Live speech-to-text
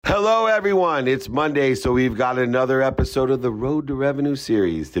Hello, everyone. It's Monday, so we've got another episode of the Road to Revenue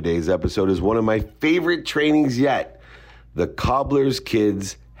series. Today's episode is one of my favorite trainings yet. The Cobbler's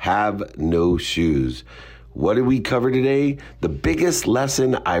Kids Have No Shoes. What did we cover today? The biggest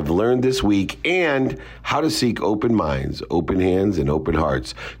lesson I've learned this week and how to seek open minds, open hands, and open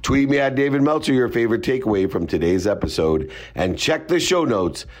hearts. Tweet me at David Meltzer your favorite takeaway from today's episode and check the show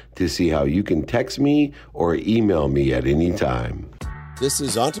notes to see how you can text me or email me at any time. This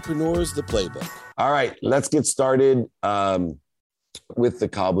is Entrepreneurs, the Playbook. All right, let's get started with the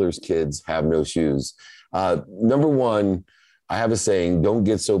Cobbler's Kids Have No Shoes. Number one, I have a saying, don't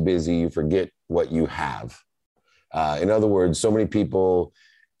get so busy you forget what you have. In other words, so many people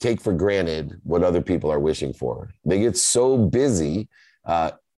take for granted what other people are wishing for. They get so busy,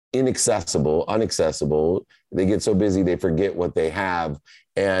 inaccessible, unaccessible. They get so busy, they forget what they have.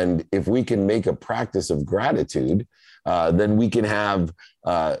 And if we can make a practice of gratitude, then we can have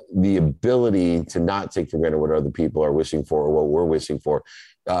the ability to not take for granted what other people are wishing for or what we're wishing for.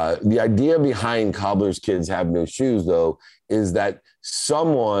 The idea behind Cobbler's Kids Have No Shoes, though, is that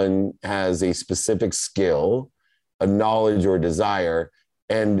someone has a specific skill, a knowledge or desire,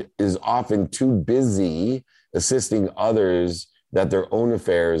 and is often too busy assisting others that their own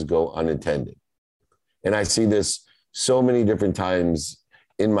affairs go unattended. And I see this so many different times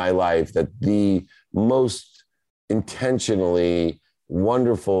in my life that the most intentionally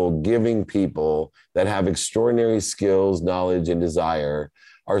wonderful, giving people that have extraordinary skills, knowledge, and desire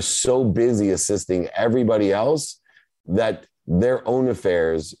are so busy assisting everybody else that their own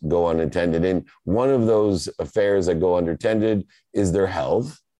affairs go unattended. And one of those affairs that go unattended is their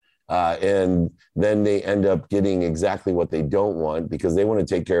health. And then they end up getting exactly what they don't want because they want to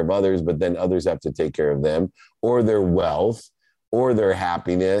take care of others, but then others have to take care of them, or their wealth, or their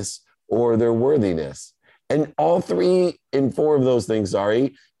happiness, or their worthiness. And all 3 and 4 of those things,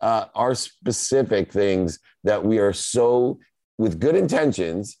 are specific things that we are so, with good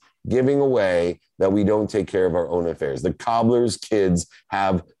intentions, giving away that we don't take care of our own affairs. The Cobbler's Kids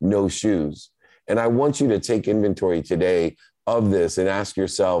Have No Shoes. And I want you to take inventory today of this and ask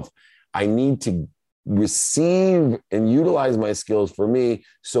yourself, I need to receive and utilize my skills for me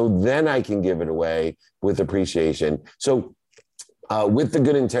so then I can give it away with appreciation. So with the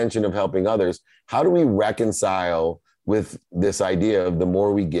good intention of helping others, how do we reconcile with this idea of the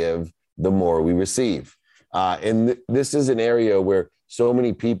more we give, the more we receive? And this is an area where so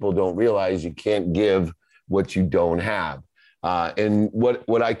many people don't realize you can't give what you don't have. And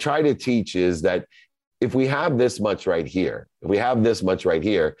what I try to teach is that if we have this much right here,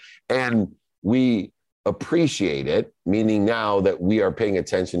 and we appreciate it, meaning now that we are paying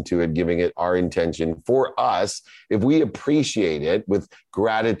attention to it, giving it our intention for us, if we appreciate it with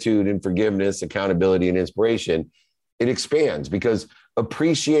gratitude and forgiveness, accountability and inspiration, it expands because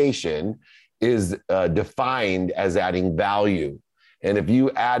appreciation is defined as adding value. And if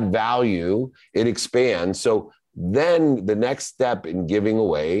you add value, it expands. So then the next step in giving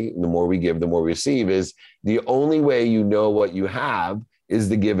away, the more we give, the more we receive, is the only way you know what you have is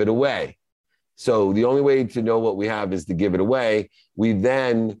to give it away. So the only way to know what we have is to give it away. We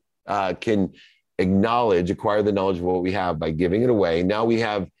then can acquire the knowledge of what we have by giving it away. Now we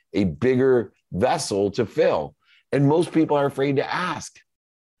have a bigger vessel to fill. And most people are afraid to ask.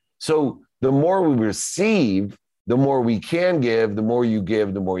 So the more we receive, the more we can give, the more you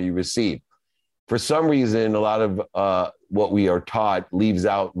give, the more you receive. For some reason, a lot of what we are taught leaves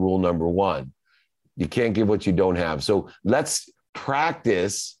out rule number 1. You can't give what you don't have. So let's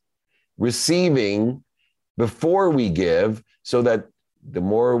practice receiving before we give so that the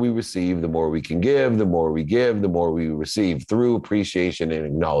more we receive, the more we can give, the more we give, the more we receive through appreciation and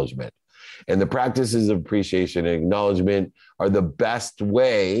acknowledgement. And the practices of appreciation and acknowledgement are the best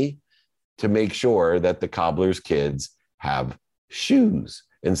way to make sure that the Cobbler's kids have shoes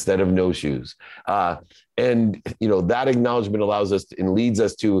instead of no shoes. And that acknowledgement allows us and leads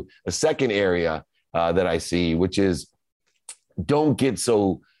us to a second area that I see, which is don't get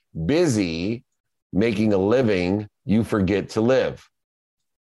so busy making a living, you forget to live.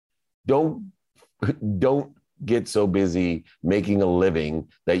 Don't get so busy making a living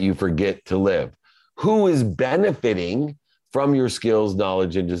that you forget to live. Who is benefiting from your skills,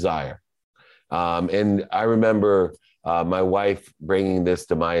 knowledge, and desire? And I remember my wife bringing this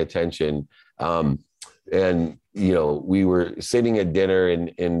to my attention. And, we were sitting at dinner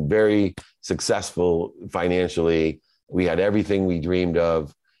and very successful financially. We had everything we dreamed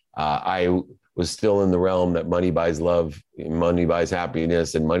of. I was still in the realm that money buys love, money buys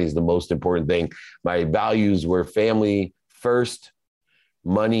happiness, and money is the most important thing. My values were family first,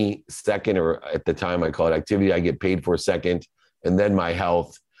 money second, or at the time I call it activity I get paid for second, and then my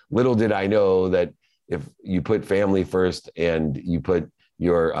health. little did I know that if you put family first and you put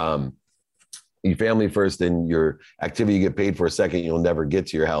your family first and your activity you get paid for second, you'll never get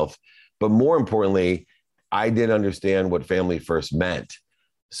to your health. But more importantly, I did understand what family first meant.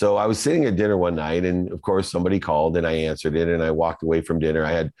 So I was sitting at dinner one night, and of course somebody called and I answered it, and I walked away from dinner.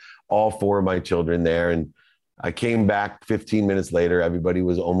 I had all four of my children there, and I came back 15 minutes later. Everybody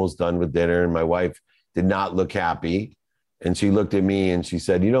was almost done with dinner, and my wife did not look happy. And she looked at me and she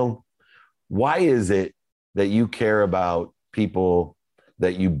said, why is it that you care about people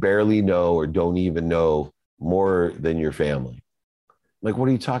that you barely know or don't even know more than your family? Like, what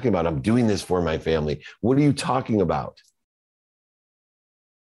are you talking about? I'm doing this for my family. What are you talking about?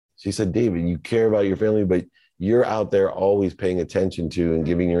 She said, David, you care about your family, but you're out there always paying attention to and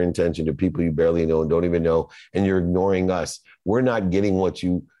giving your attention to people you barely know and don't even know, and you're ignoring us. We're not getting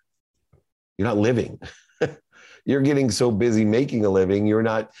you're not living. You're getting so busy making a living, you're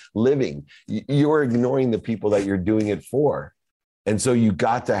not living. You're ignoring the people that you're doing it for. And so you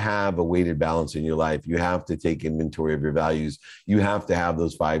got to have a weighted balance in your life. You have to take inventory of your values. You have to have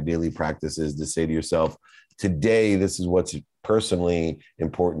those 5 daily practices to say to yourself, today, this is what's personally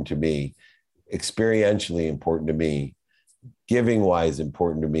important to me, experientially important to me, giving wise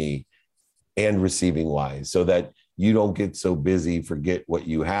important to me, and receiving wise, so that you don't get so busy, forget what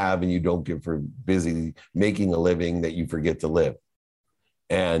you have, and you don't get busy making a living that you forget to live.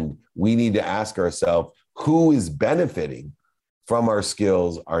 And we need to ask ourselves, who is benefiting from our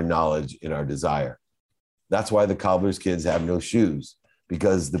skills, our knowledge, and our desire? That's why the Cobbler's kids have no shoes,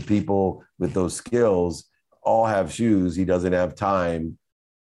 because the people with those skills all have shoes. He doesn't have time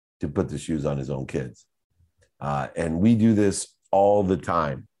to put the shoes on his own kids. And we do this all the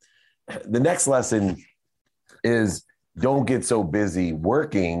time. The next lesson is, don't get so busy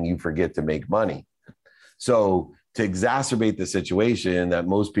working you forget to make money. So to exacerbate the situation that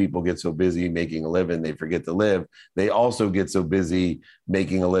most people get so busy making a living, they forget to live, they also get so busy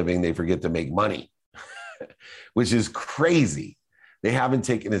making a living, they forget to make money, which is crazy. They haven't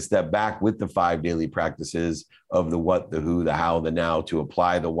taken a step back with the 5 daily practices of the what, the who, the how, the now, to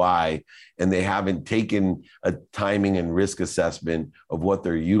apply the why. And they haven't taken a timing and risk assessment of what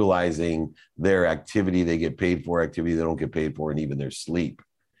they're utilizing, their activity they get paid for, activity they don't get paid for, and even their sleep.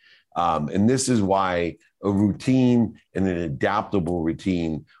 And this is why a routine and an adaptable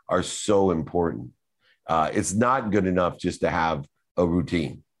routine are so important. It's not good enough just to have a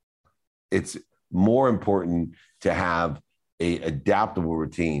routine. It's more important to have an adaptable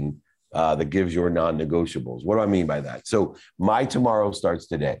routine that gives your non-negotiables. What do I mean by that? So my tomorrow starts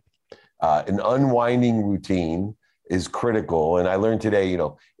today. An unwinding routine is critical. And I learned today,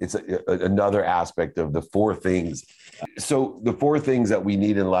 it's another aspect of the 4 things. So the 4 things that we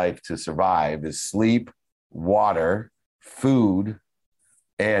need in life to survive is sleep, water, food,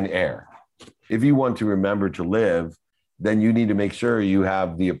 and air. If you want to remember to live, then you need to make sure you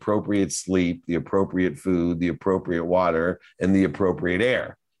have the appropriate sleep, the appropriate food, the appropriate water, and the appropriate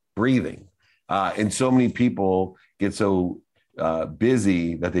air, breathing. And so many people get so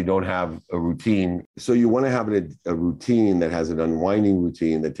busy that they don't have a routine. So you want to have a routine that has an unwinding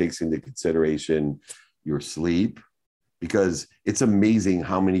routine that takes into consideration your sleep, because it's amazing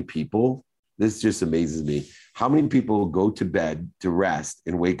how many people, this just amazes me, how many people go to bed to rest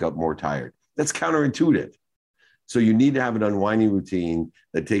and wake up more tired. That's counterintuitive. So you need to have an unwinding routine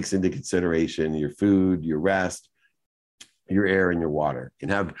that takes into consideration your food, your rest, your air, and your water, and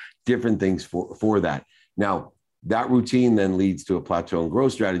have different things for that. Now, that routine then leads to a plateau and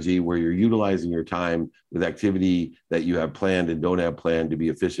growth strategy where you're utilizing your time with activity that you have planned and don't have planned to be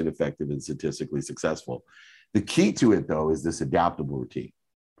efficient, effective, and statistically successful. The key to it, though, is this adaptable routine.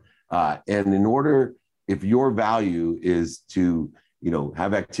 And in order, if your value is to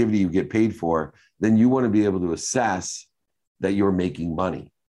have activity you get paid for, then you want to be able to assess that you're making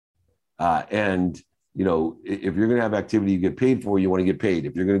money. And if you're going to have activity you get paid for, you want to get paid.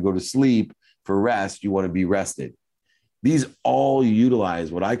 If you're going to go to sleep for rest, you want to be rested. These all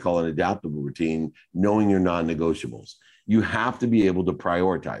utilize what I call an adaptable routine, knowing your non-negotiables. You have to be able to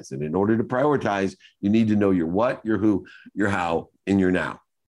prioritize. And in order to prioritize, you need to know your what, your who, your how, and your now.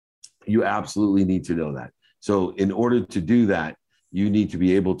 You absolutely need to know that. So in order to do that, you need to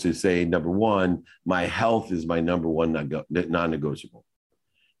be able to say, number one, my health is my number one non-negotiable.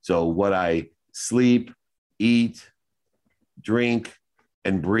 So what I sleep, eat, drink,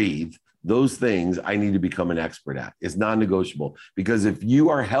 and breathe, those things I need to become an expert at. It's non-negotiable, because if you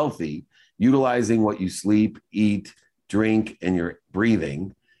are healthy, utilizing what you sleep, eat, drink, and your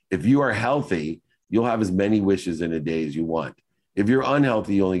breathing, if you are healthy, you'll have as many wishes in a day as you want. If you're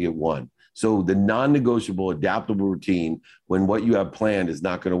unhealthy, you only get one. So the non-negotiable adaptable routine, when what you have planned is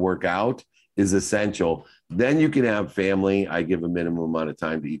not going to work out, is essential. Then you can have family. I give a minimum amount of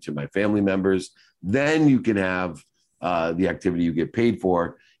time to each of my family members. Then you can have the activity you get paid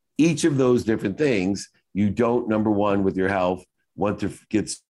for. Each of those different things, you don't, number one, with your health, want to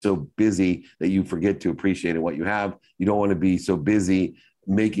get so busy that you forget to appreciate what you have. You don't want to be so busy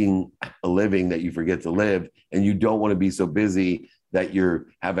making a living that you forget to live. And you don't want to be so busy that you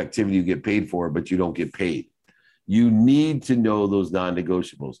have activity you get paid for, but you don't get paid. You need to know those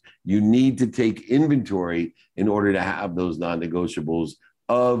non-negotiables. You need to take inventory in order to have those non-negotiables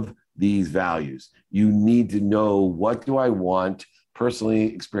of these values. You need to know, what do I want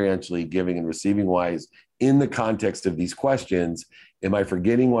personally, experientially, giving and receiving wise in the context of these questions? Am I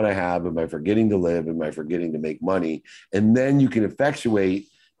forgetting what I have? Am I forgetting to live? Am I forgetting to make money? And then you can effectuate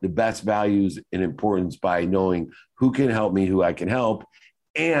the best values and importance by knowing who can help me, who I can help,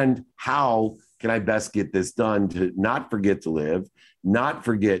 and how can I best get this done to not forget to live, not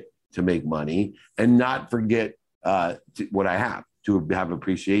forget to make money, and not forget what I have, to have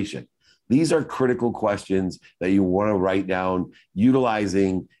appreciation. These are critical questions that you want to write down,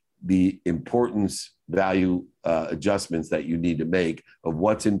 utilizing the importance value adjustments that you need to make of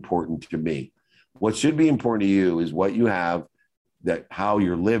what's important to me. What should be important to you is what you have, that how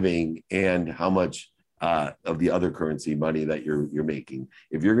you're living, and how much of the other currency money that you're making.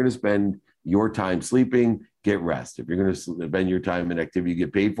 If you're going to spend your time sleeping, get rest. If you're going to spend your time in activity you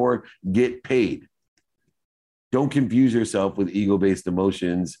get paid for, get paid. Don't confuse yourself with ego-based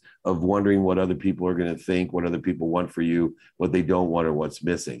emotions of wondering what other people are going to think, what other people want for you, what they don't want, or what's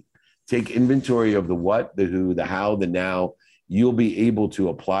missing. Take inventory of the what, the who, the how, the now. You'll be able to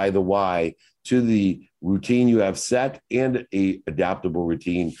apply the why to the routine you have set, and a adaptable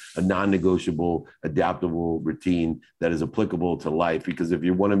routine, a non-negotiable, adaptable routine that is applicable to life. Because if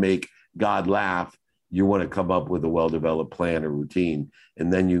you want to make God laugh, you want to come up with a well-developed plan or routine,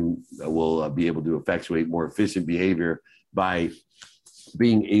 and then you will be able to effectuate more efficient behavior by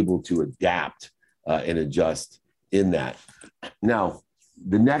being able to adapt and adjust in that. Now,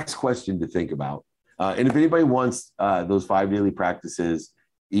 the next question to think about, and if anybody wants those 5 daily practices,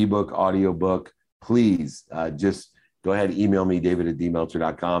 ebook, audiobook, please just go ahead and email me,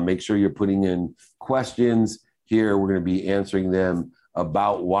 david@dmeltzer.com. Make sure you're putting in questions here. We're going to be answering them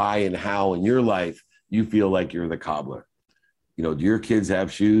about why and how in your life you feel like you're the cobbler. You know, do your kids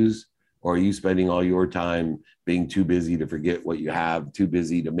have shoes, or are you spending all your time being too busy to forget what you have, too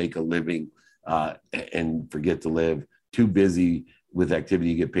busy to make a living and forget to live, too busy with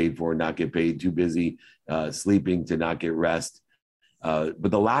activity you get paid for and not get paid, too busy sleeping to not get rest?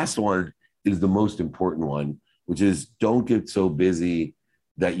 But the last one is the most important one, which is don't get so busy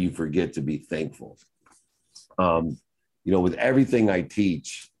that you forget to be thankful. You know, with everything I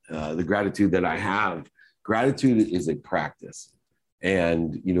teach, the gratitude that I have, gratitude is a practice.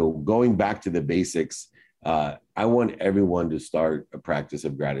 And, you know, going back to the basics, I want everyone to start a practice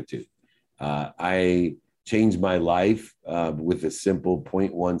of gratitude. I changed my life with a simple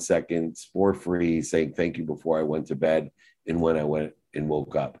 0.1 seconds for free saying thank you before I went to bed and when I went and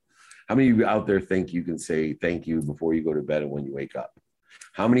woke up. How many of you out there think you can say thank you before you go to bed and when you wake up?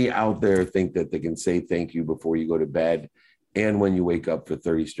 How many out there think that they can say thank you before you go to bed and when you wake up for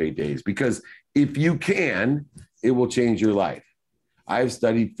 30 straight days? Because if you can, it will change your life. I've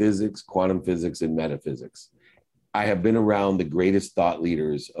studied physics, quantum physics, and metaphysics. I have been around the greatest thought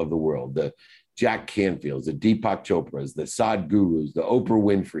leaders of the world, the Jack Canfields, the Deepak Chopras, the Sadhgurus, the Oprah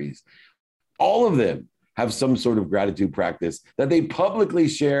Winfreys. All of them have some sort of gratitude practice that they publicly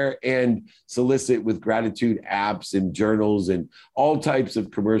share and solicit with gratitude apps and journals and all types of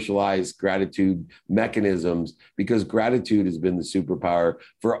commercialized gratitude mechanisms, because gratitude has been the superpower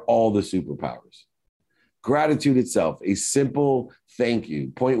for all the superpowers. Gratitude itself, a simple thank you,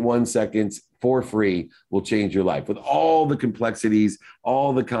 0.1 seconds for free, will change your life with all the complexities,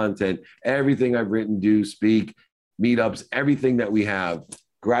 all the content, everything I've written, do, speak, meetups, everything that we have.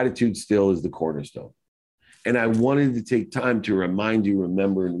 Gratitude still is the cornerstone. And I wanted to take time to remind you,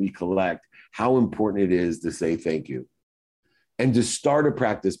 remember, and recollect how important it is to say thank you. And to start a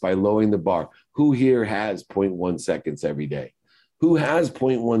practice by lowering the bar. Who here has 0.1 seconds every day? Who has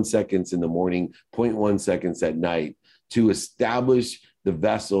 0.1 seconds in the morning, 0.1 seconds at night to establish the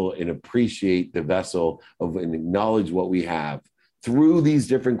vessel and appreciate the vessel of and acknowledge what we have through these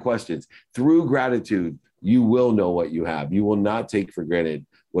different questions? Through gratitude, you will know what you have. You will not take for granted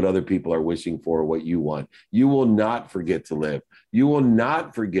what other people are wishing for, what you want. You will not forget to live. You will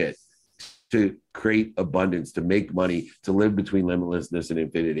not forget to create abundance, to make money, to live between limitlessness and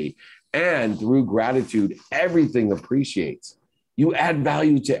infinity. And through gratitude, everything appreciates. You add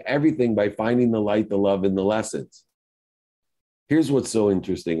value to everything by finding the light, the love, and the lessons. Here's what's so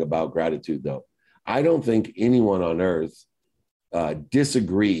interesting about gratitude, though. I don't think anyone on earth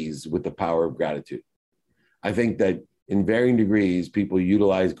disagrees with the power of gratitude. I think that in varying degrees, people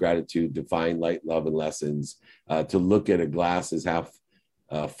utilize gratitude to find light, love, and lessons, to look at a glass as half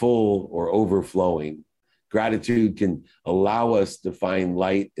full or overflowing. Gratitude can allow us to find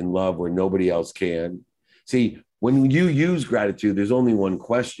light and love where nobody else can. See, when you use gratitude, there's only one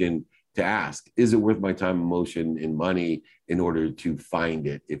question to ask. Is it worth my time, emotion, and money in order to find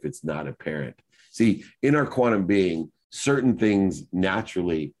it if it's not apparent? See, in our quantum being, certain things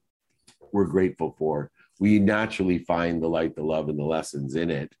naturally we're grateful for. We naturally find the light, the love, and the lessons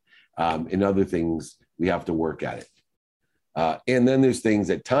in it. In other things, we have to work at it. And then there's things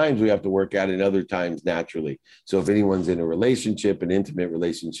at times we have to work at, and other times naturally. So if anyone's in a relationship, an intimate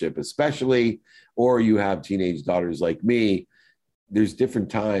relationship especially, or you have teenage daughters like me, there's different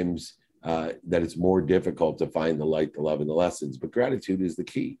times that it's more difficult to find the light, the love, and the lessons. But gratitude is the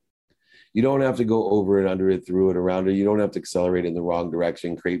key. You don't have to go over it, under it, through it, around it. You don't have to accelerate in the wrong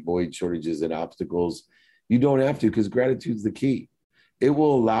direction, create void, shortages, and obstacles. You don't have to, because gratitude's the key. It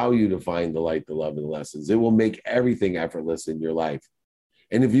will allow you to find the light, the love, and the lessons. It will make everything effortless in your life.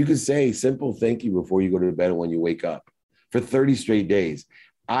 And if you could say simple thank you before you go to bed and when you wake up for 30 straight days,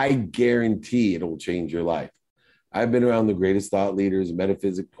 I guarantee it will change your life. I've been around the greatest thought leaders,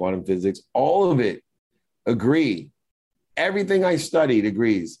 metaphysics, quantum physics, all of it agree. Everything I studied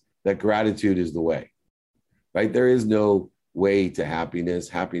agrees that gratitude is the way, right? There is no way to happiness.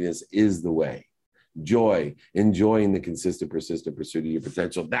 Happiness is the way. Joy, enjoying the consistent, persistent pursuit of your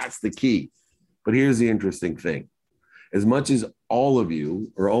potential. That's the key. But here's the interesting thing. As much as all of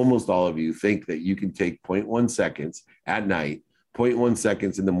you, or almost all of you, think that you can take 0.1 seconds at night, 0.1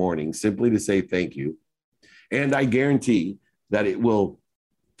 seconds in the morning, simply to say thank you, and I guarantee that it will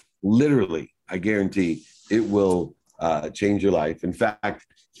literally, I guarantee it will change your life. In fact,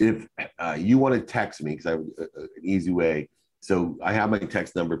 if you want to text me, because I have an easy way. So I have my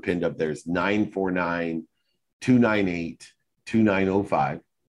text number pinned up there. It's 949-298-2905.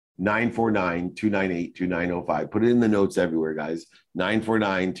 949-298-2905. Put it in the notes everywhere, guys.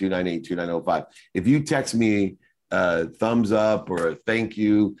 949-298-2905. If you text me a thumbs up or a thank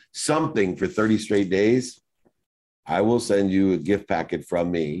you, something for 30 straight days, I will send you a gift packet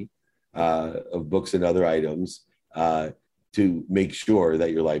from me of books and other items to make sure that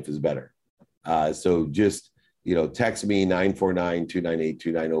your life is better. So just, text me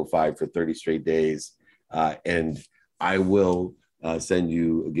 949-298-2905 for 30 straight days. And I will send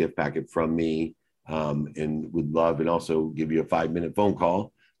you a gift packet from me, and would love, and also give you a 5-minute phone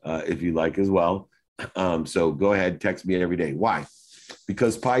call if you like as well. So go ahead, text me every day. Why?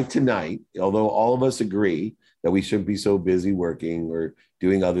 Because by tonight, although all of us agree that we shouldn't be so busy working or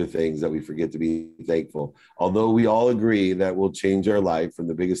doing other things that we forget to be thankful, although we all agree that will change our life, from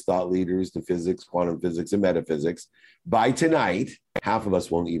the biggest thought leaders to physics, quantum physics, and metaphysics, by tonight, half of us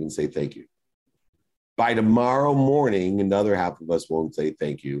won't even say thank you. By tomorrow morning, another half of us won't say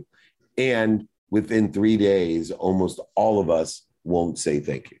thank you. And within 3 days, almost all of us won't say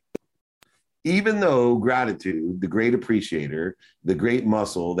thank you. Even though gratitude, the great appreciator, the great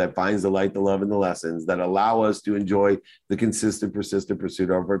muscle that finds the light, the love, and the lessons that allow us to enjoy the consistent, persistent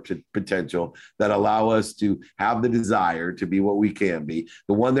pursuit of our potential, that allow us to have the desire to be what we can be,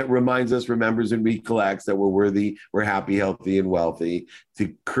 the one that reminds us, remembers, and recollects that we're worthy, we're happy, healthy, and wealthy,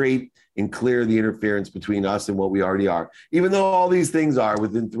 to create and clear the interference between us and what we already are. Even though all these things are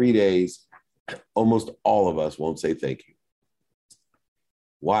within 3 days, almost all of us won't say thank you.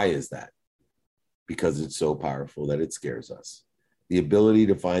 Why is that? Because it's so powerful that it scares us. The ability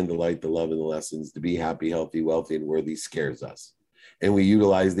to find the light, the love, and the lessons, to be happy, healthy, wealthy, and worthy scares us. And we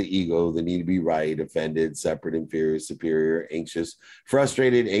utilize the ego, the need to be right, offended, separate, inferior, superior, anxious,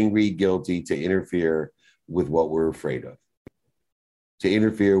 frustrated, angry, guilty, to interfere with what we're afraid of. To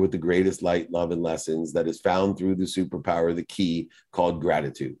interfere with the greatest light, love, and lessons that is found through the superpower, the key, called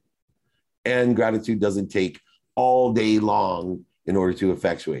gratitude. And gratitude doesn't take all day long in order to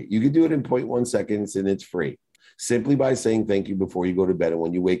effectuate. You can do it in 0.1 seconds, and it's free. Simply by saying thank you before you go to bed and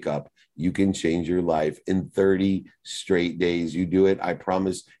when you wake up, you can change your life in 30 straight days. You do it, I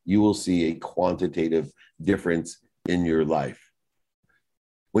promise you will see a quantitative difference in your life.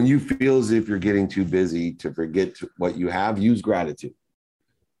 When you feel as if you're getting too busy to forget what you have, use gratitude.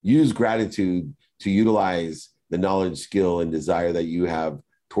 Use gratitude to utilize the knowledge, skill, and desire that you have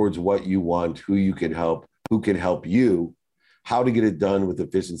towards what you want, who you can help, who can help you, how to get it done with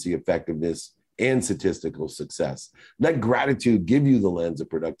efficiency, effectiveness, and statistical success. Let gratitude give you the lens of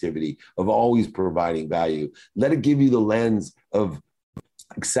productivity, of always providing value. Let it give you the lens of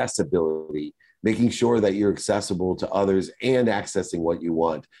accessibility, making sure that you're accessible to others and accessing what you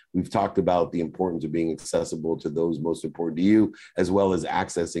want. We've talked about the importance of being accessible to those most important to you, as well as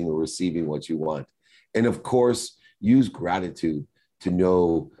accessing or receiving what you want. And of course, use gratitude to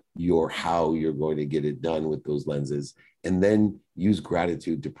know how you're going to get it done with those lenses. And then use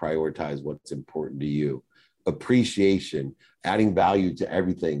gratitude to prioritize what's important to you. Appreciation, adding value to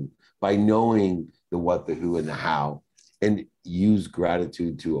everything by knowing the what, the who, and the how. And use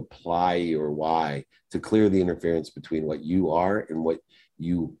gratitude to apply your why, to clear the interference between what you are and what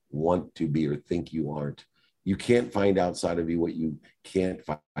you want to be or think you aren't. You can't find outside of you what you can't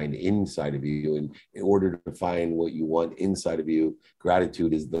find inside of you. And in order to find what you want inside of you,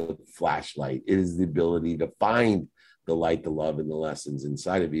 gratitude is the flashlight. It is the ability to find the light, the love, and the lessons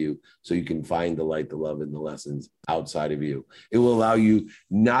inside of you, so you can find the light, the love, and the lessons outside of you. It will allow you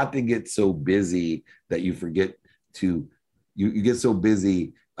not to get so busy that you forget to, you get so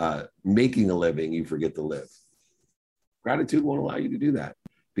busy making a living, you forget to live. Gratitude won't allow you to do that,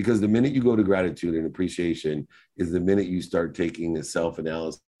 because the minute you go to gratitude and appreciation is the minute you start taking a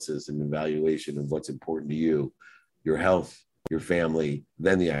self-analysis and evaluation of what's important to you, your health, your family,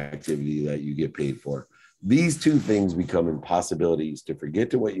 then the activity that you get paid for. These two things become impossibilities: to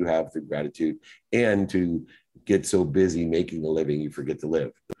forget to what you have through gratitude, and to get so busy making a living you forget to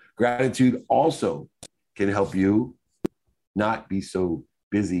live. Gratitude also can help you not be so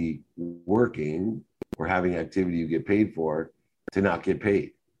busy working or having activity you get paid for to not get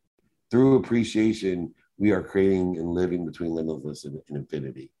paid. Through appreciation, we are creating and living between limitless and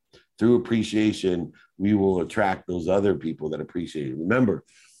infinity. Through appreciation, we will attract those other people that appreciate it. Remember,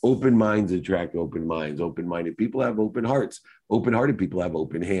 open minds attract open minds. Open-minded people have open hearts. Open-hearted people have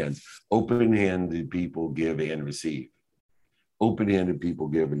open hands. Open-handed people give and receive. Open-handed people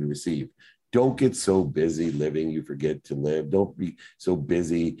give and receive. Don't get so busy living you forget to live. Don't be so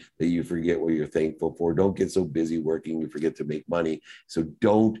busy that you forget what you're thankful for. Don't get so busy working you forget to make money. So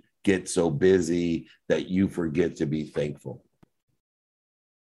don't get so busy that you forget to be thankful.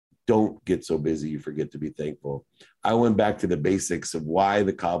 Don't get so busy you forget to be thankful. I went back to the basics of why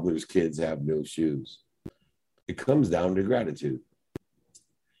the Cobbler's kids have no shoes. It comes down to gratitude.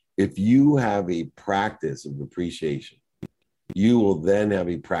 If you have a practice of appreciation, you will then have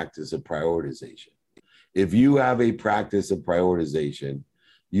a practice of prioritization. If you have a practice of prioritization,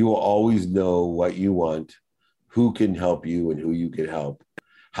 you will always know what you want, who can help you and who you can help,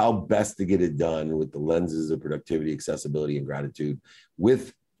 how best to get it done with the lenses of productivity, accessibility, and gratitude,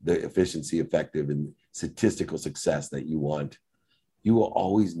 with the efficiency, effective, and statistical success that you want. You will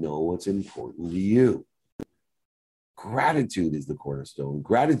always know what's important to you. Gratitude is the cornerstone.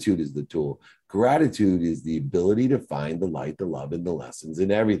 Gratitude is the tool. Gratitude is the ability to find the light, the love, and the lessons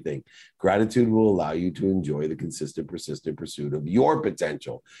in everything. Gratitude will allow you to enjoy the consistent, persistent pursuit of your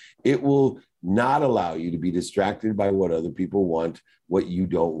potential. It will not allow you to be distracted by what other people want, what you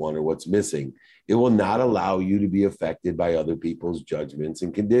don't want, or what's missing. It will not allow you to be affected by other people's judgments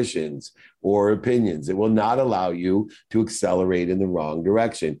and conditions or opinions. It will not allow you to accelerate in the wrong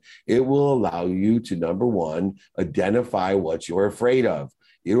direction. It will allow you to, number one, identify what you're afraid of.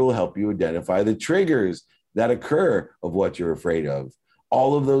 It will help you identify the triggers that occur of what you're afraid of.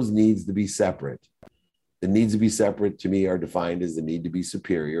 All of those needs to be separate. The needs to be separate to me are defined as the need to be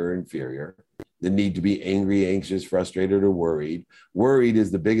superior or inferior, the need to be angry, anxious, frustrated, or worried. Worried is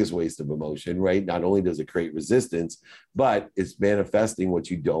the biggest waste of emotion, right? Not only does it create resistance, but it's manifesting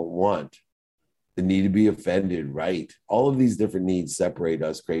what you don't want. The need to be offended, right? All of these different needs separate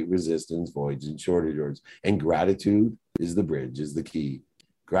us, create resistance, voids, and shortages. And gratitude is the bridge, is the key.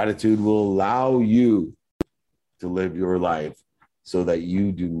 Gratitude will allow you to live your life so that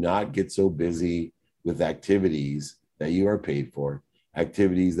you do not get so busy with activities that you are paid for,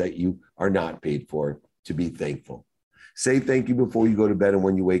 activities that you are not paid for, to be thankful. Say thank you before you go to bed and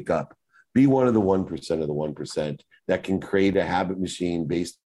when you wake up. Be one of the 1% of the 1% that can create a habit machine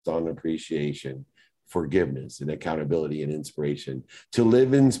based on appreciation, forgiveness, and accountability and inspiration. To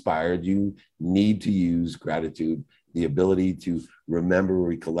live inspired, you need to use gratitude, the ability to remember,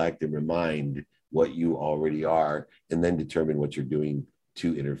 recollect, and remind what you already are, and then determine what you're doing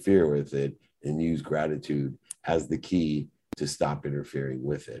to interfere with it, and use gratitude as the key to stop interfering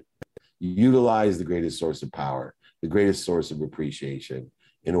with it. Utilize the greatest source of power, the greatest source of appreciation,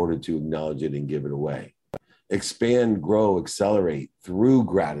 in order to acknowledge it and give it away. Expand, grow, accelerate through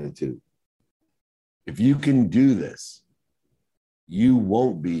gratitude. If you can do this, you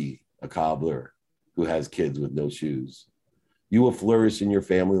won't be a cobbler who has kids with no shoes. You will flourish in your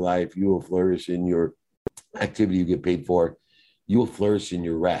family life. You will flourish in your activity you get paid for. You will flourish in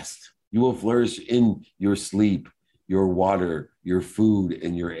your rest. You will flourish in your sleep, your water, your food,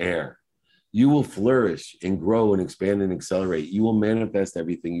 and your air. You will flourish and grow and expand and accelerate. You will manifest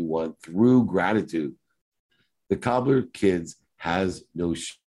everything you want through gratitude. The Cobbler Kids has no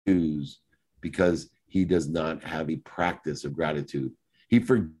shoes because he does not have a practice of gratitude. He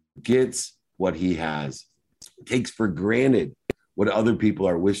forgets what he has, takes for granted what other people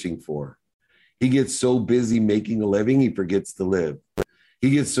are wishing for. He gets so busy making a living, he forgets to live.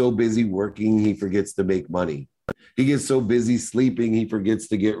 He gets so busy working, he forgets to make money. He gets so busy sleeping, he forgets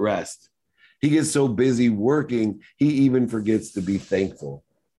to get rest. He gets so busy working, he even forgets to be thankful.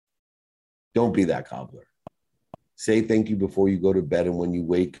 Don't be that cobbler. Say thank you before you go to bed and when you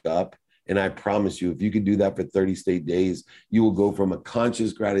wake up. And I promise you, if you could do that for 30 straight days, you will go from a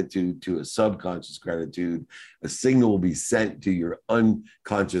conscious gratitude to a subconscious gratitude. A signal will be sent to your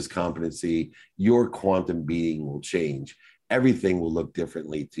unconscious competency. Your quantum being will change. Everything will look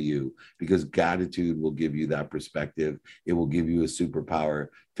differently to you because gratitude will give you that perspective. It will give you a superpower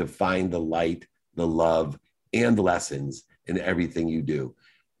to find the light, the love, and the lessons in everything you do.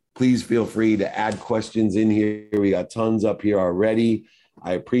 Please feel free to add questions in here. We got tons up here already.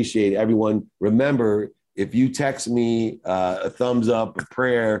 I appreciate everyone. Remember, if you text me a thumbs up, a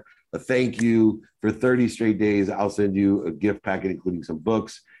prayer, a thank you for 30 straight days, I'll send you a gift packet, including some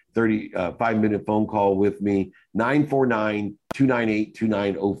books, 5-minute phone call with me.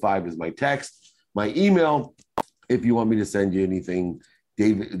 949-298-2905 is my text. My email, if you want me to send you anything,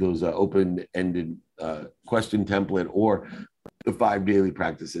 David, those open-ended question template or the 5 daily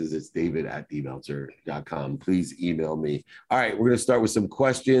practices, it's david@dmeltzer.com. Please email me. All right, we're going to start with some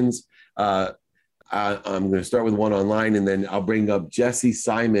questions. I'm going to start with one online, and then I'll bring up Jesse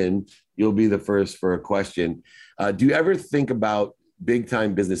Simon. You'll be the first for a question. Do you ever think about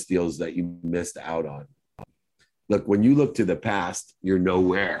big-time business deals that you missed out on? Look, when you look to the past, you're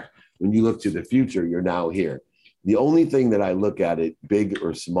nowhere. When you look to the future, you're now here. The only thing that I look at it, big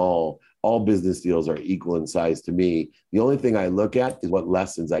or small, all business deals are equal in size to me. The only thing I look at is what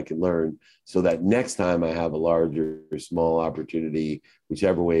lessons I can learn so that next time I have a larger or small opportunity,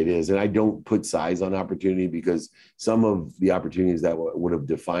 whichever way it is. And I don't put size on opportunity because some of the opportunities that would have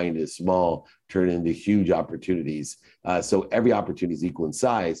defined as small turn into huge opportunities. So every opportunity is equal in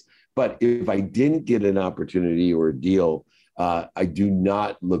size. But if I didn't get an opportunity or a deal, I do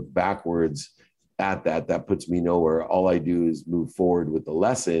not look backwards at that. That puts me nowhere. All I do is move forward with the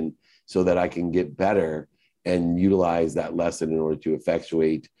lesson so that I can get better and utilize that lesson in order to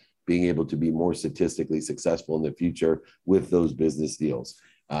effectuate being able to be more statistically successful in the future with those business deals.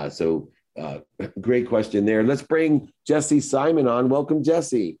 Great question there. Let's bring Jesse Simon on. Welcome,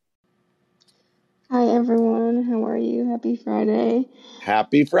 Jesse. Hi, everyone. How are you? Happy Friday.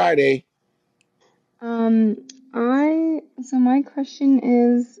 Happy Friday. So my question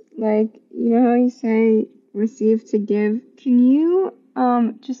is, like, you know how you say receive to give? Can you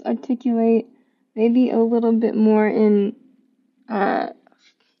just articulate maybe a little bit more in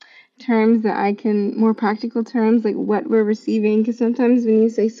terms that more practical terms, like what we're receiving? Because sometimes when you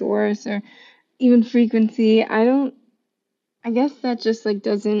say source or even frequency, I guess that just like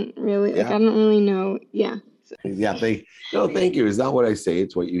doesn't really, like, I don't really know. Yeah. Yeah, thank you. It's not what I say,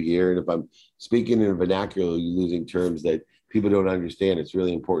 it's what you hear. And if I'm speaking in a vernacular, you're using terms that people don't understand. It's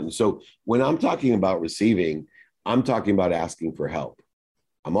really important. So when I'm talking about receiving, I'm talking about asking for help.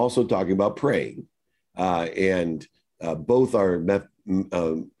 I'm also talking about praying. And both are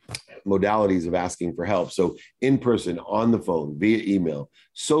modalities of asking for help. So in person, on the phone, via email,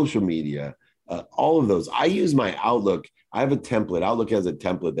 social media, all of those. I use my Outlook. I have a template. Outlook has a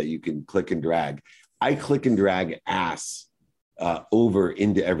template that you can click and drag. I click and drag ask over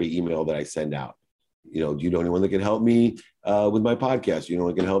into every email that I send out. You know, do you know anyone that can help me with my podcast? Do you know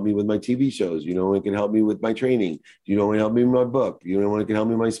anyone that can help me with my TV shows? Do you know anyone that can help me with my training? Do you know anyone that can help me with my book? Do you know anyone that can help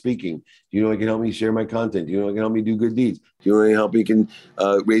me with my speaking? Do you know anyone that can help me share my content? Do you know anyone that can help me do good deeds? Do you know anyone that can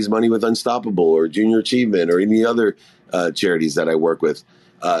help me raise money with Unstoppable or Junior Achievement or any other charities that I work with?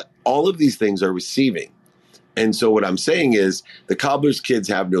 All of these things are receiving. And so what I'm saying is the cobbler's kids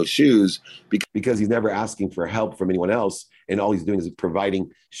have no shoes because he's never asking for help from anyone else. And all he's doing is providing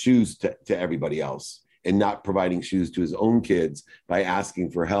shoes to everybody else and not providing shoes to his own kids by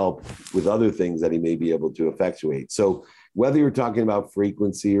asking for help with other things that he may be able to effectuate. So whether you're talking about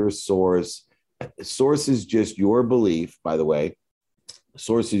frequency or source is just your belief, by the way.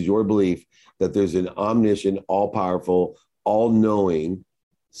 Source is your belief that there's an omniscient, all-powerful, all-knowing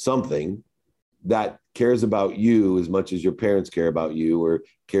something that cares about you as much as your parents care about you or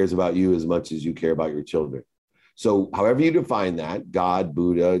cares about you as much as you care about your children. So however you define that, God,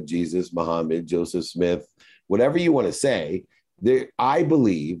 Buddha, Jesus, Muhammad, Joseph Smith, whatever you want to say, there, I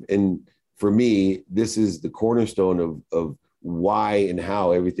believe, and for me, this is the cornerstone of why and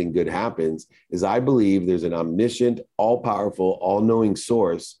how everything good happens, is I believe there's an omniscient, all-powerful, all-knowing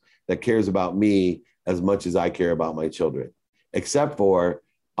source that cares about me as much as I care about my children. Except for,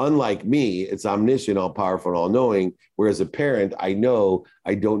 unlike me, it's omniscient, all-powerful, and all-knowing, whereas a parent, I know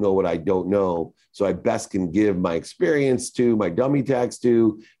I don't know what I don't know, so I best can give my experience to, my dummy tags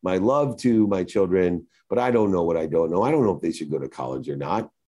to, my love to my children, but I don't know what I don't know. I don't know if they should go to college or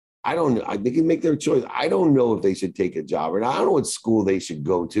not. I don't know. They can make their choice. I don't know if they should take a job or not. I don't know what school they should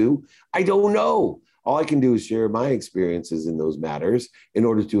go to. I don't know. All I can do is share my experiences in those matters in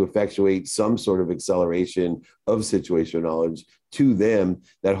order to effectuate some sort of acceleration of situational knowledge to them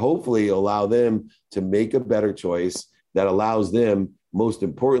that hopefully allow them to make a better choice that allows them, most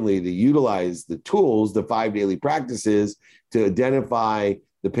importantly, to utilize the tools, the 5 daily practices to identify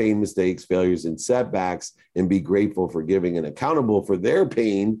the pain, mistakes, failures, and setbacks, and be grateful, forgiving, and accountable for their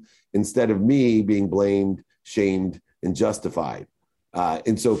pain instead of me being blamed, shamed, and justified.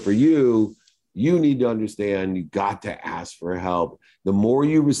 And so for you, you need to understand you got to ask for help. The more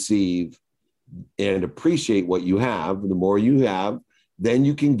you receive and appreciate what you have, the more you have, then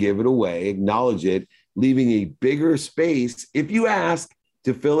you can give it away, acknowledge it, leaving a bigger space, if you ask,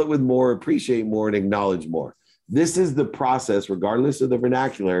 to fill it with more, appreciate more, and acknowledge more. This is the process, regardless of the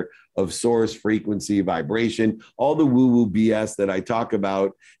vernacular, of source, frequency, vibration, all the woo-woo BS that I talk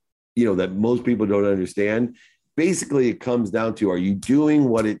about, that most people don't understand. Basically, it comes down to, are you doing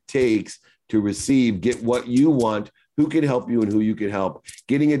what it takes to receive, get what you want, who can help you and who you can help,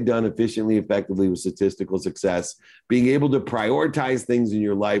 getting it done efficiently, effectively with statistical success, being able to prioritize things in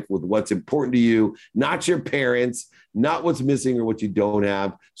your life with what's important to you, not your parents, not what's missing or what you don't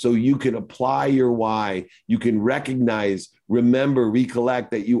have, so you can apply your why. You can recognize, remember,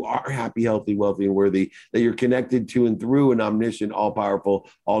 recollect that you are happy, healthy, wealthy, and worthy, that you're connected to and through an omniscient, all-powerful,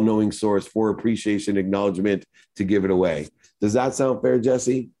 all-knowing source for appreciation, acknowledgement to give it away. Does that sound fair,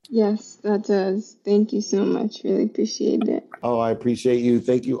 Jesse? Yes, that does. Thank you so much. Really appreciate it. Oh, I appreciate you.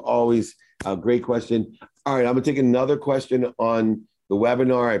 Thank you always. Great question. All right, I'm going to take another question on the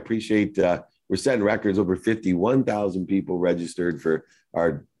webinar. I appreciate we're setting records. Over 51,000 people registered for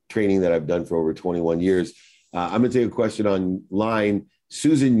our training that I've done for over 21 years. I'm going to take a question online.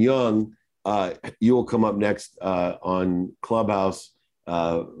 Susan Young, you will come up next on Clubhouse.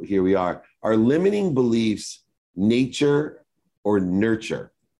 Here we are. Are limiting beliefs nature or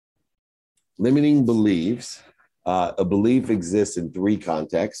nurture? Limiting beliefs, a belief exists in 3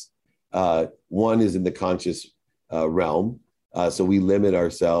 contexts. One is in the conscious realm. So we limit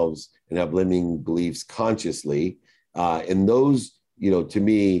ourselves and have limiting beliefs consciously. And those, to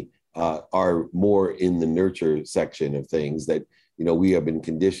me, are more in the nurture section of things that, we have been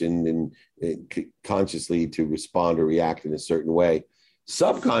conditioned and consciously to respond or react in a certain way.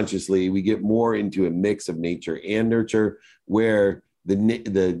 Subconsciously, we get more into a mix of nature and nurture, where the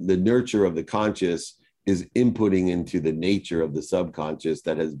nurture of the conscious is inputting into the nature of the subconscious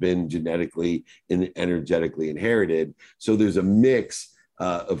that has been genetically and energetically inherited. So there's a mix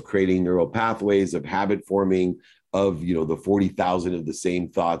of creating neural pathways, of habit forming, of the 40,000 of the same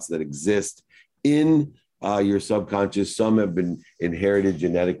thoughts that exist in your subconscious. Some have been inherited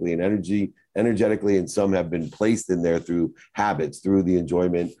genetically and energetically, and some have been placed in there through habits, through the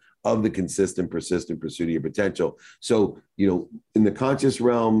enjoyment of the consistent, persistent pursuit of your potential. So, in the conscious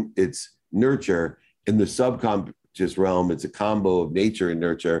realm, it's nurture. In the subconscious realm, it's a combo of nature and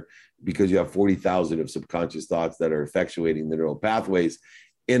nurture, because you have 40,000 of subconscious thoughts that are effectuating the neural pathways.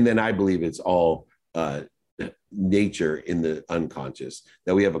 And then I believe it's all nature in the unconscious,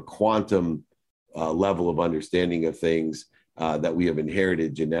 that we have a quantum level of understanding of things that we have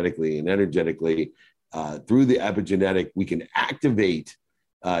inherited genetically and energetically. Through the epigenetic, we can activate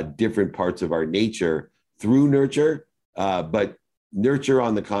different parts of our nature through nurture, but nurture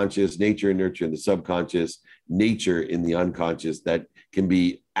on the conscious, nature and nurture in the subconscious, nature in the unconscious that can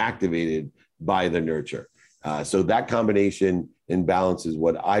be activated by the nurture. So that combination and balance is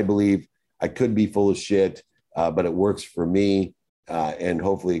what I believe. I could be full of shit, but it works for me. And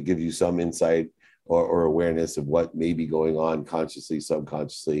hopefully it gives you some insight or awareness of what may be going on consciously,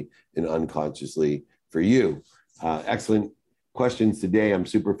 subconsciously, and unconsciously for you. Excellent questions today. I'm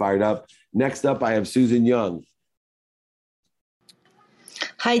super fired up. Next up, I have Susan Young.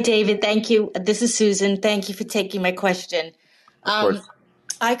 Hi, David. Thank you. This is Susan. Thank you for taking my question. Of course.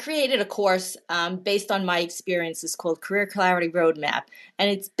 I created a course based on my experiences called Career Clarity Roadmap. And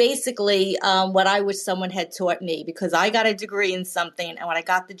it's basically what I wish someone had taught me, because I got a degree in something. And when I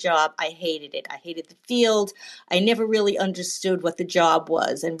got the job, I hated it. I hated the field. I never really understood what the job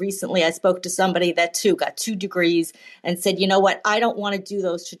was. And recently I spoke to somebody that too got 2 degrees and said, you know what, I don't want to do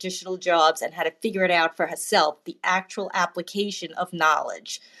those traditional jobs, and had to figure it out for herself, the actual application of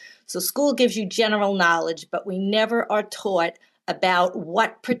knowledge. So school gives you general knowledge, but we never are taught about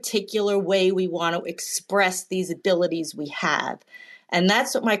what particular way we want to express these abilities we have. And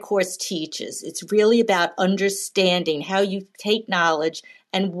that's what my course teaches. It's really about understanding how you take knowledge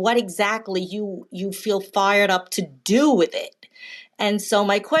and what exactly you feel fired up to do with it. And so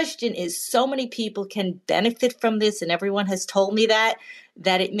my question is, so many people can benefit from this, and everyone has told me that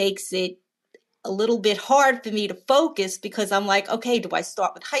it makes it a little bit hard for me to focus, because I'm like, okay, do I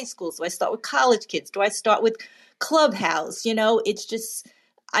start with high schools? Do I start with college kids? Do I start with Clubhouse? It's just,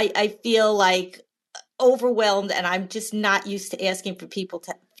 I feel like overwhelmed, and I'm just not used to asking for people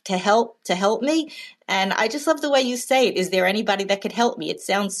to help me. And I just love the way you say it. Is there anybody that could help me? It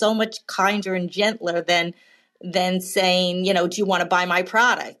sounds so much kinder and gentler than saying, do you want to buy my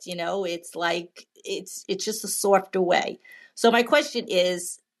product? It's like, it's just a softer way. So my question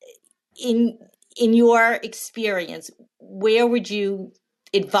is, in your experience, where would you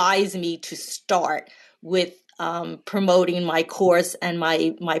advise me to start with promoting my course and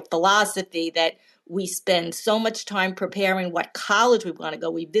my philosophy, that we spend so much time preparing what college we want to go.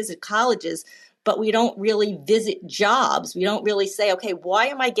 We visit colleges, but we don't really visit jobs. We don't really say, okay, why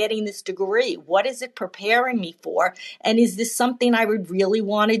am I getting this degree? What is it preparing me for? And is this something I would really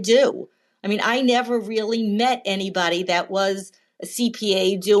want to do? I mean, I never really met anybody that was a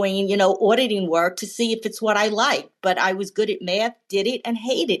CPA doing, auditing work to see if it's what I liked. But I was good at math, did it, and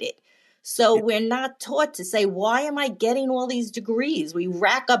hated it. So we're not taught to say, why am I getting all these degrees? We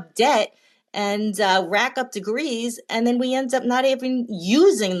rack up debt and rack up degrees, and then we end up not even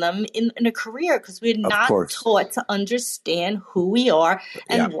using them in a career, because we're not taught to understand who we are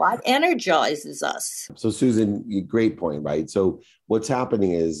and what energizes us. So Susan, great point, right? So what's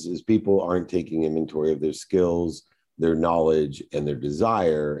happening is people aren't taking inventory of their skills, their knowledge, and their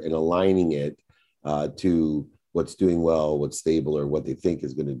desire, and aligning it to what's doing well, what's stable, or what they think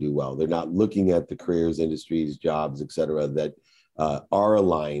is going to do well. They're not looking at the careers, industries, jobs, et cetera, that are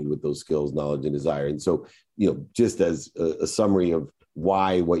aligned with those skills, knowledge, and desire. And so, just as a summary of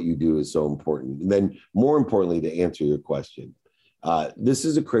why what you do is so important. And then more importantly, to answer your question, this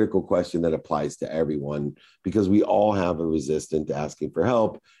is a critical question that applies to everyone, because we all have a resistance to asking for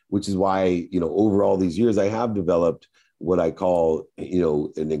help, which is why, over all these years, I have developed what I call,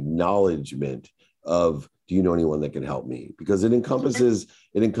 an acknowledgement of, do you know anyone that can help me? Because it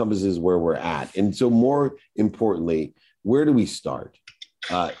encompasses where we're at. And so more importantly, where do we start?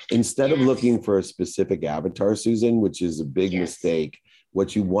 Instead of looking for a specific avatar, Susan, which is a big mistake,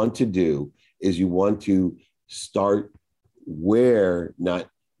 what you want to do is you want to start where, not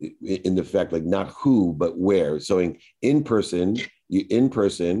in effect, like not who, but where. So in person,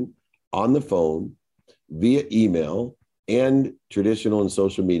 on the phone, via email, and traditional and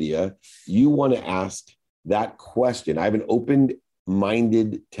social media, you want to ask that question. I have an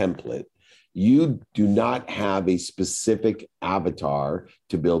open-minded template. You do not have a specific avatar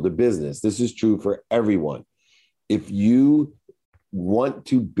to build a business. This is true for everyone. If you want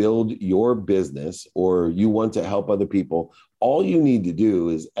to build your business, or you want to help other people, all you need to do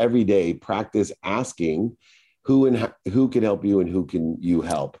is every day practice asking who can help you and who can you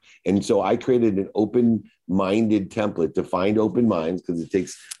help. And so I created an open-minded template to find open minds, because it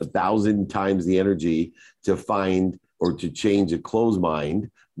takes 1,000 times the energy to find or to change a closed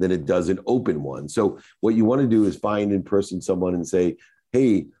mind than it does an open one. So what you want to do is find in person someone and say,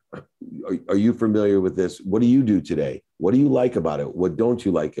 hey, are you familiar with this? What do you do today? What do you like about it? What don't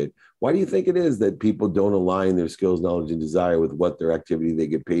you like it? Why do you think it is that people don't align their skills, knowledge, and desire with what their activity they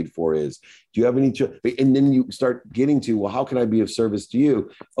get paid for is? Do you have any, and then you start getting to, well, how can I be of service to you?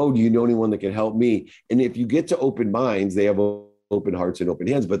 Oh, do you know anyone that can help me? And if you get to open minds, they have open hearts and open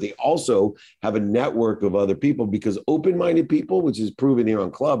hands, but they also have a network of other people, because open-minded people, which is proven here on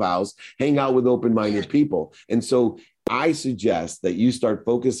Clubhouse, hang out with open-minded people. And so I suggest that you start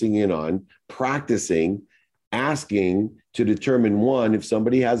focusing in on practicing, asking to determine, one, if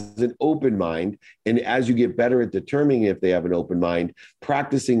somebody has an open mind, and as you get better at determining if they have an open mind,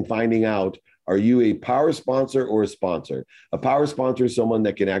 practicing finding out, are you a power sponsor or a sponsor? A power sponsor is someone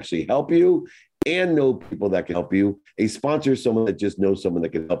that can actually help you and know people that can help you. A sponsor is someone that just knows someone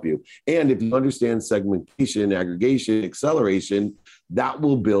that can help you. And if you understand segmentation, aggregation, acceleration, that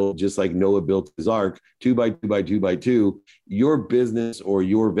will build, just like Noah built his ark, 2 by 2 by 2 by 2, your business or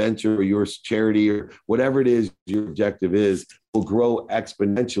your venture or your charity or whatever it is your objective is will grow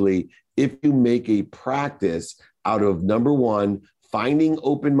exponentially if you make a practice out of, number one, finding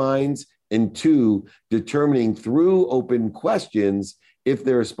open minds, and two, determining through open questions if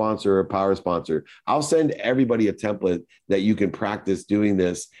they're a sponsor or a power sponsor. I'll send everybody a template that you can practice doing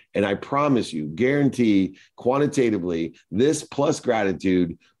this. And I promise you, guarantee quantitatively, this plus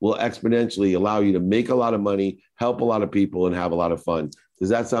gratitude will exponentially allow you to make a lot of money, help a lot of people, and have a lot of fun. Does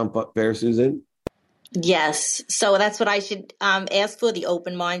that sound fair, Susan? Yes. So that's what I should ask for, the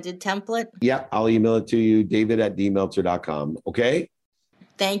open-minded template. Yeah, I'll email it to you, david@dmeltzer.com. Okay?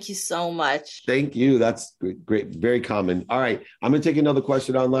 Thank you so much. Thank you. That's great. Very common. All right. I'm going to take another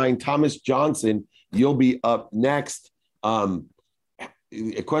question online. Thomas Johnson, you'll be up next. A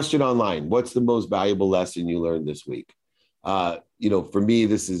question online. What's the most valuable lesson you learned this week? For me,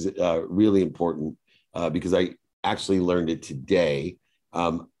 this is really important because I actually learned it today.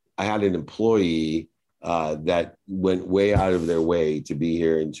 I had an employee that went way out of their way to be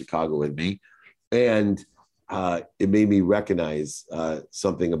here in Chicago with me. And it made me recognize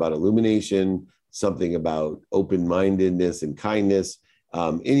something about illumination, something about open-mindedness and kindness.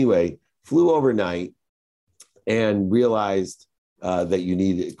 Anyway, flew overnight and realized that you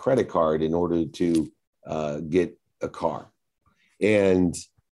need a credit card in order to get a car. And,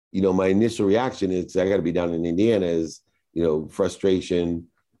 my initial reaction is, I got to be down in Indiana, is, frustration.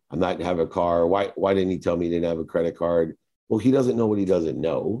 I'm not having a car. Why didn't he tell me he didn't have a credit card? Well, he doesn't know what he doesn't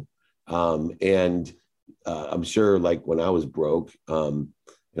know. I'm sure, like when I was broke, and I'm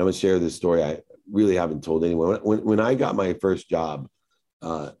going to share this story I really haven't told anyone. When I got my first job,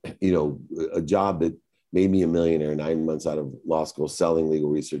 a job that made me a millionaire 9 months out of law school selling legal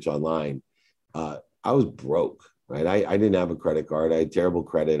research online, I was broke, right? I didn't have a credit card. I had terrible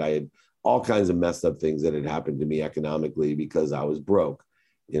credit. I had all kinds of messed up things that had happened to me economically because I was broke.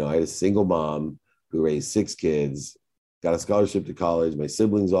 I had a single mom who raised 6 kids, got a scholarship to college. My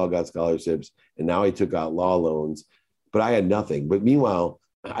siblings all got scholarships. And now I took out law loans, but I had nothing. But meanwhile,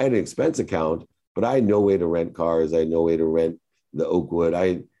 I had an expense account, but I had no way to rent cars. I had no way to rent the Oakwood.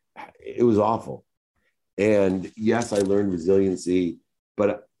 It was awful. And yes, I learned resiliency,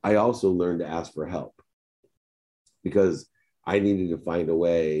 but I also learned to ask for help because I needed to find a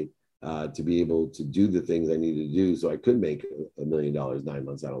way to be able to do the things I needed to do so I could make $1 million 9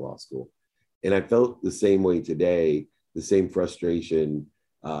 months out of law school. And I felt the same way today, the same frustration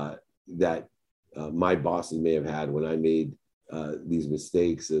that my bosses may have had when I made these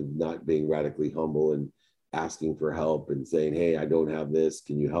mistakes of not being radically humble and asking for help and saying, hey, I don't have this,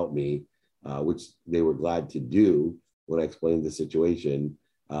 can you help me? Which they were glad to do when I explained the situation.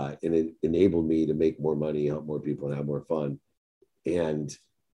 And it enabled me to make more money, help more people, and have more fun. And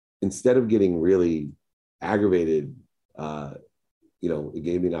instead of getting really aggravated, it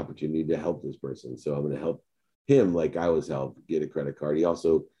gave me an opportunity to help this person. So I'm going to help him like I was helped get a credit card. He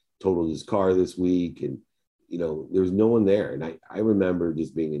also totaled his car this week, and there was no one there. And I remember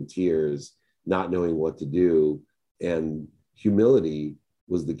just being in tears, not knowing what to do. And humility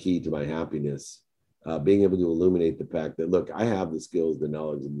was the key to my happiness. Being able to illuminate the fact that, look, I have the skills, the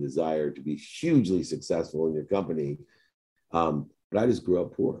knowledge, and the desire to be hugely successful in your company. But I just grew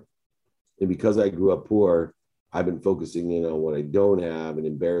up poor. And because I grew up poor, I've been focusing in on what I don't have and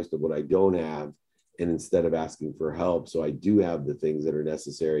embarrassed of what I don't have. And instead of asking for help, so I do have the things that are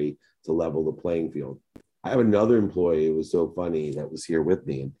necessary to level the playing field. I have another employee, it was so funny, that was here with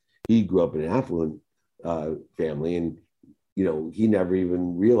me. And he grew up in an affluent family. And, he never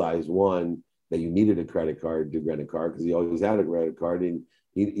even realized, one, that you needed a credit card to rent a car because he always had a credit card. And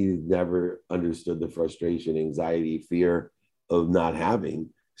he never understood the frustration, anxiety, fear of not having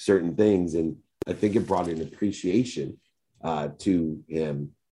certain things. And I think it brought an appreciation to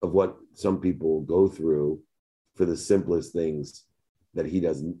him of what some people go through for the simplest things that he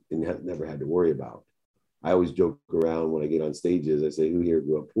doesn't and never had to worry about. I always joke around when I get on stages. I say, who here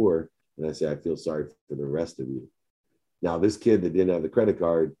grew up poor? And I say, I feel sorry for the rest of you. Now, this kid that didn't have the credit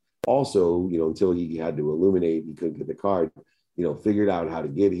card also, until he had to illuminate, he couldn't get the card, figured out how to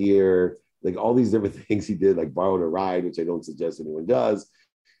get here, like all these different things he did, like borrowed a ride, which I don't suggest anyone does.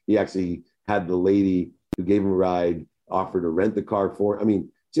 He actually had the lady who gave him a ride offer to rent the car for him. I mean,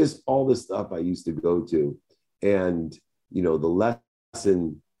 just all this stuff I used to go to. And, the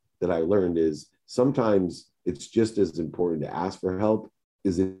lesson that I learned is sometimes it's just as important to ask for help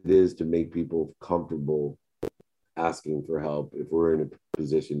as it is to make people comfortable asking for help if we're in a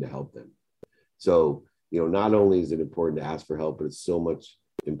position to help them. So, not only is it important to ask for help, but it's so much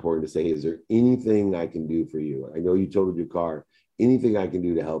important to say, is there anything I can do for you? I know you totaled your car. Anything I can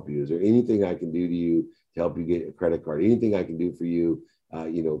do to help you? Is there anything I can do to you to help you get a credit card? Anything I can do for you,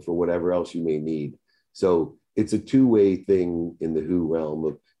 for whatever else you may need? So it's a two-way thing in the who realm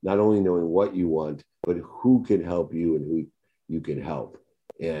of not only knowing what you want, but who can help you and who you can help.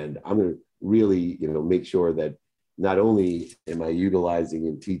 And I'm going to really, make sure that not only am I utilizing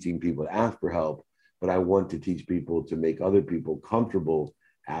and teaching people to ask for help, but I want to teach people to make other people comfortable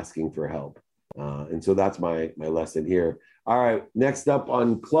asking for help. And so that's my lesson here. All right, next up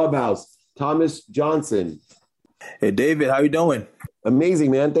on Clubhouse, Thomas Johnson. Hey, David, how you doing?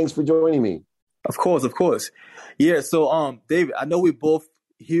 Amazing, man. Thanks for joining me. Of course. Yeah, so David, I know we're both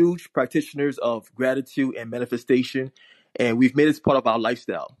huge practitioners of gratitude and manifestation, and we've made it part of our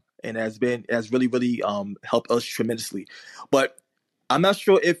lifestyle, and has really helped us tremendously. But I'm not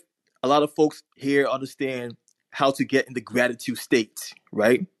sure if a lot of folks here understand how to get in the gratitude state,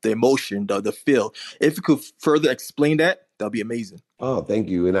 right? The emotion, the feel. If you could further explain that, that'd be amazing. Oh, thank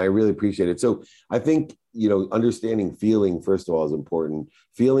you. And I really appreciate it. So I think, understanding feeling, first of all, is important.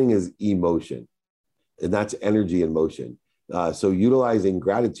 Feeling is emotion, and that's energy and motion. So utilizing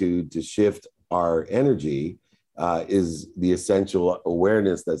gratitude to shift our energy is the essential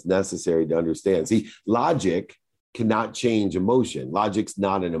awareness that's necessary to understand. See, logic cannot change emotion. Logic's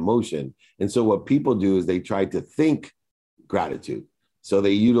not an emotion. And so what people do is they try to think gratitude. So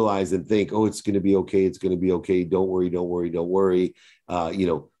they utilize and think, oh, it's going to be okay. It's going to be okay. Don't worry.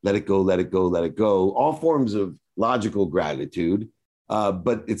 Let it go, let it go, let it go. All forms of logical gratitude,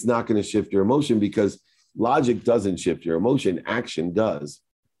 but it's not going to shift your emotion because logic doesn't shift your emotion. Action does.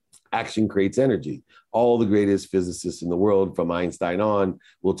 Action creates energy. All the greatest physicists in the world, from Einstein on,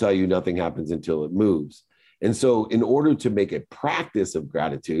 will tell you nothing happens until it moves. And so in order to make a practice of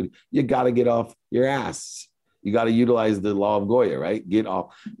gratitude, you got to get off your ass. You got to utilize the law of Goya, right? Get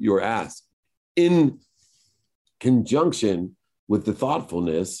off your ass in conjunction with the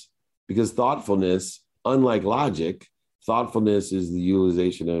thoughtfulness, because thoughtfulness, unlike logic, thoughtfulness is the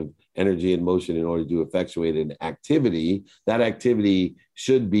utilization of energy and motion in order to effectuate an activity. That activity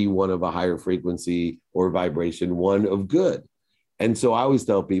should be one of a higher frequency or vibration, one of good. And so I always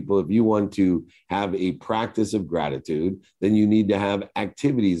tell people, if you want to have a practice of gratitude, then you need to have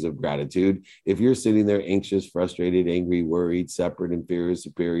activities of gratitude. If you're sitting there anxious, frustrated, angry, worried, separate, inferior,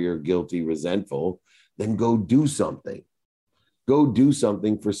 superior, guilty, resentful, then go do something. Go do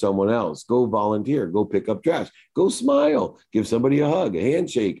something for someone else. Go volunteer. Go pick up trash. Go smile. Give somebody a hug, a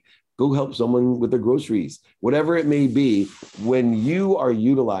handshake. Go help someone with their groceries. Whatever it may be, when you are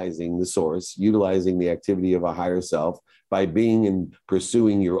utilizing the source, utilizing the activity of a higher self, by being and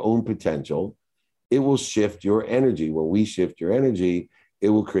pursuing your own potential, it will shift your energy. When we shift your energy, it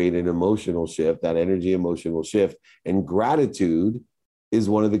will create an emotional shift. That energy emotion will shift. And gratitude is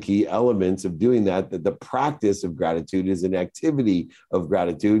one of the key elements of doing that the practice of gratitude is an activity of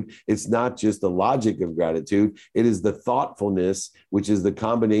gratitude. It's not just the logic of gratitude. It is the thoughtfulness, which is the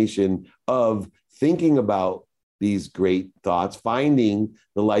combination of thinking about these great thoughts, finding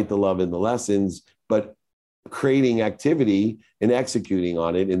the light, the love, and the lessons, but creating activity and executing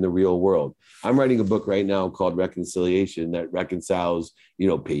on it in the real world. I'm writing a book right now called Reconciliation that reconciles,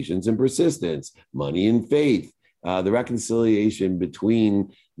 patience and persistence, money and faith. The reconciliation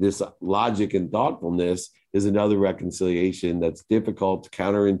between this logic and thoughtfulness is another reconciliation that's difficult,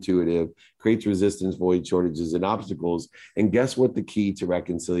 counterintuitive, creates resistance, void, shortages, and obstacles. And guess what the key to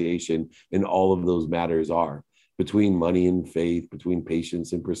reconciliation in all of those matters are? Between money and faith, between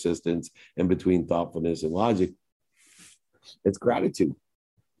patience and persistence, and between thoughtfulness and logic, it's gratitude.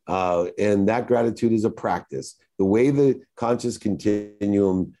 And that gratitude is a practice. The way the conscious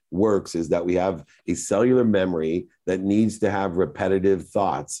continuum works is that we have a cellular memory that needs to have repetitive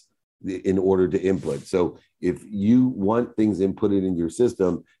thoughts in order to input. So if you want things inputted into your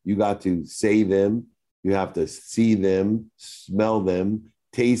system, you got to say them, you have to see them, smell them,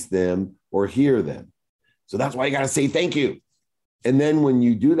 taste them, or hear them. So that's why you got to say thank you. And then when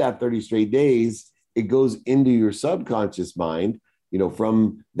you do that 30 straight days, it goes into your subconscious mind,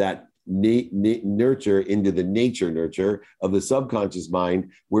 from that nurture into the nature nurture of the subconscious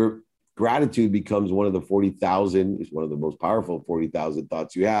mind, where gratitude becomes one of the 40,000, it's one of the most powerful 40,000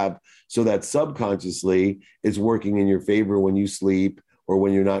 thoughts you have. So that subconsciously is working in your favor when you sleep or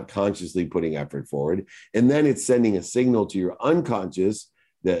when you're not consciously putting effort forward. And then it's sending a signal to your unconscious,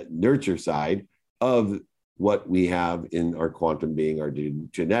 the nurture side of what we have in our quantum being, our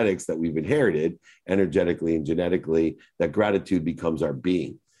genetics that we've inherited energetically and genetically, that gratitude becomes our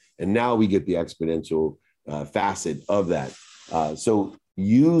being. And now we get the exponential facet of that. So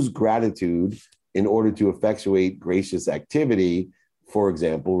use gratitude in order to effectuate gracious activity. For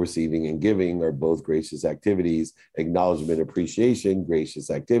example, receiving and giving are both gracious activities. Acknowledgement, appreciation, gracious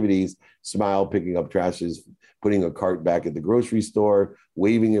activities. Smile, picking up trashes, putting a cart back at the grocery store,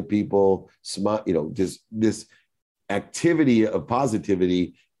 waving at people, smile, just this activity of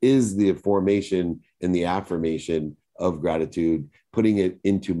positivity is the formation and the affirmation of gratitude. Putting it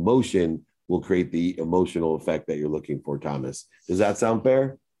into motion will create the emotional effect that you're looking for, Thomas. Does that sound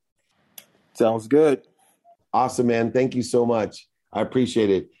fair? Sounds good. Awesome, man. Thank you so much. I appreciate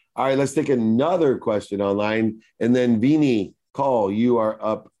it. All right, let's take another question online. And then Vini, Call, you are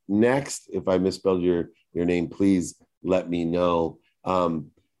up next. If I misspelled your name, please let me know.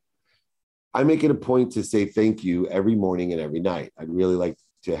 I make it a point to say thank you every morning and every night. I'd really like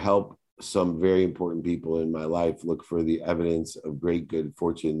to help some very important people in my life look for the evidence of great good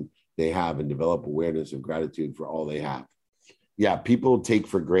fortune they have and develop awareness and gratitude for all they have. Yeah, people take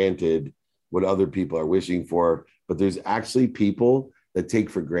for granted what other people are wishing for, but there's actually people that take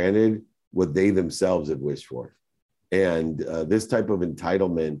for granted what they themselves have wished for. And this type of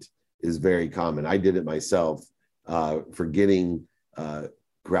entitlement is very common. I did it myself, forgetting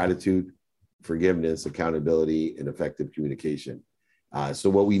gratitude, forgiveness, accountability, and effective communication. So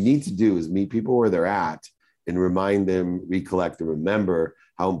what we need to do is meet people where they're at and remind them, recollect, and remember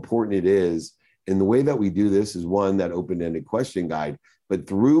how important it is. And the way that we do this is one, that open-ended question guide. But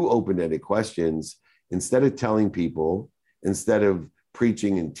through open-ended questions, instead of telling people, instead of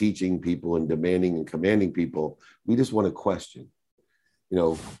preaching and teaching people and demanding and commanding people, we just want to question.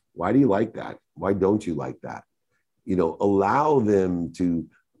 Why do you like that? Why don't you like that? Allow them to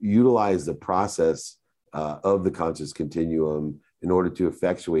utilize the process of the conscious continuum in order to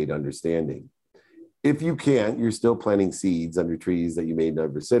effectuate understanding. If you can't, you're still planting seeds under trees that you may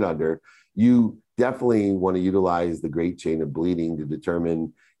never sit under. You definitely want to utilize the great chain of bleeding to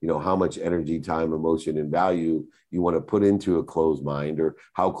determine, how much energy, time, emotion, and value you want to put into a closed mind, or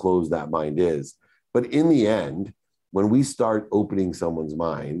how closed that mind is. But in the end, when we start opening someone's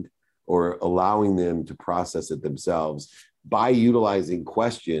mind or allowing them to process it themselves by utilizing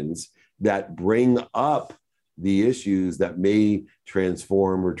questions that bring up the issues that may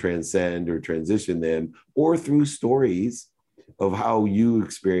transform or transcend or transition them, or through stories of how you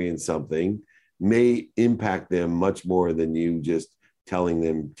experience something, may impact them much more than you just telling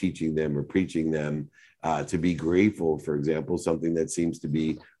them, teaching them, or preaching them to be grateful, for example, something that seems to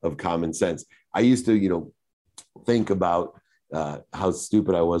be of common sense. I used to, think about how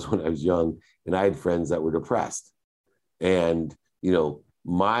stupid I was when I was young, and I had friends that were depressed. And,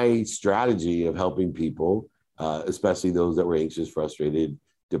 my strategy of helping people, especially those that were anxious, frustrated,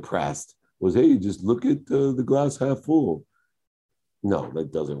 depressed, was, hey, just look at the glass half full. No,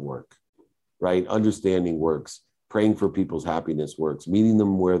 that doesn't work, right? Understanding works. Praying for people's happiness works. Meeting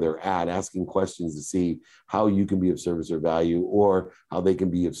them where they're at, asking questions to see how you can be of service or value, or how they can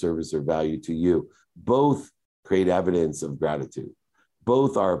be of service or value to you. Both create evidence of gratitude.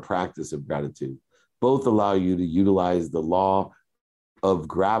 Both are a practice of gratitude. Both allow you to utilize the law of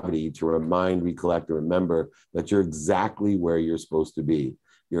gravity to remind, recollect, and remember that you're exactly where you're supposed to be.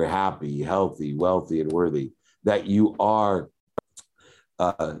 You're happy, healthy, wealthy, and worthy. That you are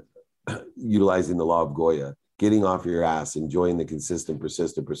utilizing the law of Goya, getting off your ass, enjoying the consistent,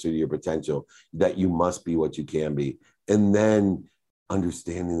 persistent pursuit of your potential, that you must be what you can be. And then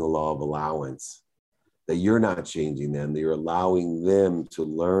understanding the law of allowance, that you're not changing them, that you're allowing them to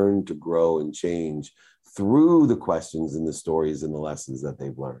learn, to grow, and change through the questions and the stories and the lessons that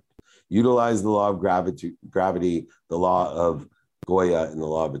they've learned. Utilize the law of gravity, the law of Goya, and the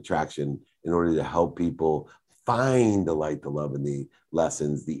law of attraction in order to help people find the light, the love, and the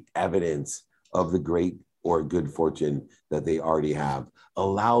lessons, the evidence of the great or good fortune that they already have.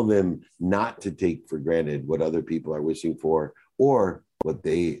 Allow them not to take for granted what other people are wishing for, or what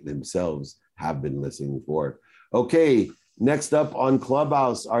they themselves have been listening for. Okay, next up on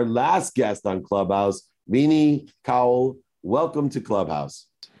Clubhouse, our last guest on Clubhouse, Vini Cowell. Welcome to Clubhouse.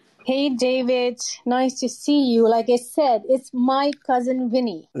 Hey, David. Nice to see you. Like I said, it's my cousin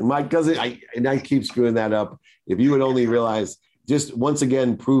Vinny. My cousin, I keep screwing that up. If you would only realize, just once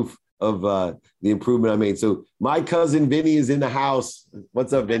again, proof of the improvement I made. So my cousin Vinny is in the house.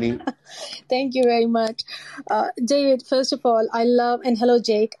 What's up, Vinny? Thank you very much. David, first of all, I love, and hello,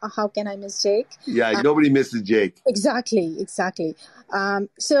 Jake. How can I miss Jake? Yeah, nobody misses Jake. Exactly.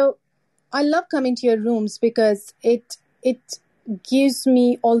 So I love coming to your rooms because it gives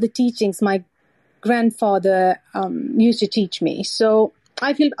me all the teachings my grandfather used to teach me. So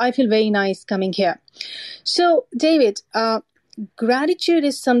I feel very nice coming here. So David, gratitude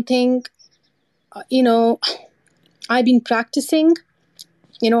is something, I've been practicing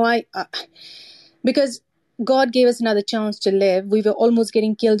Because God gave us another chance to live. We were almost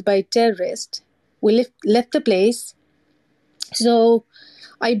getting killed by terrorists. We left the place. So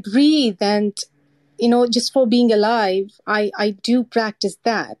I breathe, and, just for being alive, I do practice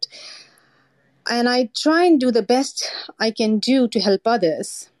that. And I try and do the best I can do to help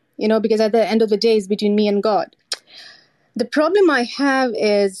others, because at the end of the day, it's between me and God. The problem I have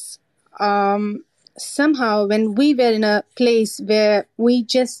is somehow when we were in a place where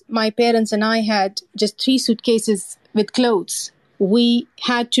my parents and I had just 3 suitcases with clothes, we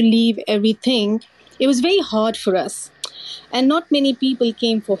had to leave everything. It was very hard for us. And not many people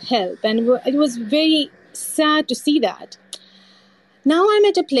came for help. And it was very sad to see that. Now I'm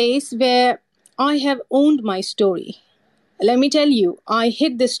at a place where I have owned my story. Let me tell you, I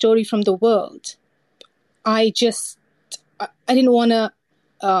hid this story from the world. I didn't want to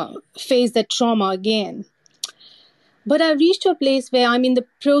face that trauma again. But I've reached a place where I'm in the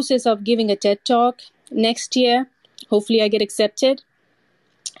process of giving a TED Talk next year. Hopefully I get accepted.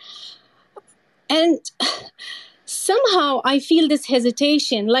 And somehow I feel this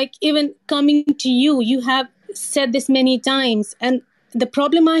hesitation, like even coming to you, you have said this many times. And the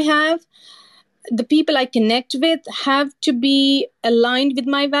problem I have, the people I connect with have to be aligned with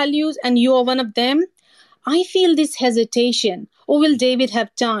my values, and you are one of them. I feel this hesitation. Oh, will David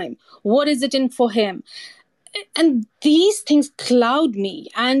have time? What is it in for him? And these things cloud me,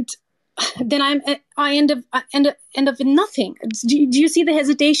 and then I end up with nothing. Do you see the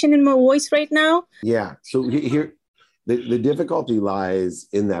hesitation in my voice right now? Yeah. So here, the difficulty lies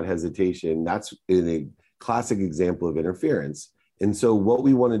in that hesitation. That's in a classic example of interference. And so what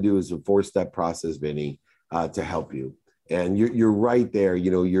we want to do is a 4-step process, Vinny, to help you. And you're right there.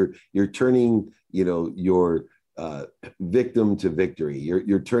 You're turning, your victim to victory.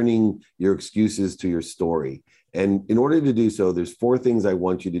 You're turning your excuses to your story. And in order to do so, there's 4 things I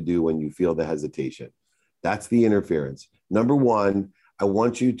want you to do when you feel the hesitation. That's the interference. Number 1, I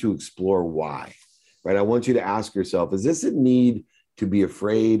want you to explore why, right? I want you to ask yourself, is this a need to be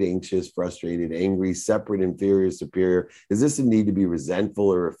afraid, anxious, frustrated, angry, separate, inferior, superior? Is this a need to be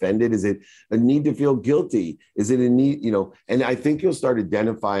resentful or offended? Is it a need to feel guilty? Is it a need, and I think you'll start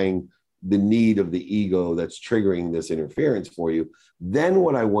identifying the need of the ego that's triggering this interference for you. Then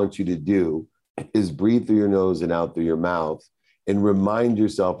what I want you to do is breathe through your nose and out through your mouth and remind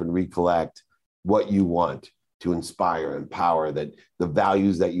yourself and recollect what you want to inspire, empower, that the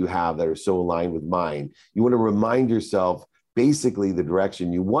values that you have that are so aligned with mine. You want to remind yourself basically the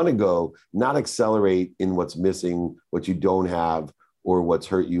direction you want to go, not accelerate in what's missing, what you don't have, or what's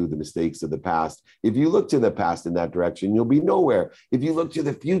hurt you, the mistakes of the past. If you look to the past in that direction, you'll be nowhere. If you look to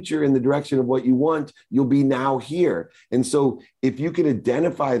the future in the direction of what you want, you'll be now here. And so if you can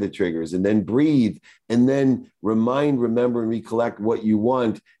identify the triggers and then breathe and then remember, and recollect what you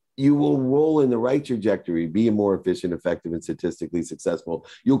want, you will roll in the right trajectory, be more efficient, effective, and statistically successful.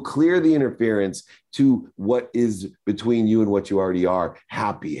 You'll clear the interference to what is between you and what you already are: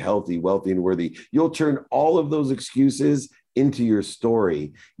 happy, healthy, wealthy, and worthy. You'll turn all of those excuses into your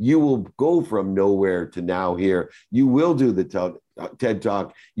story. You will go from nowhere to now here. You will do the TED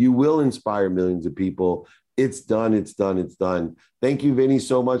Talk. You will inspire millions of people. It's done. It's done. It's done. Thank you, Vinny,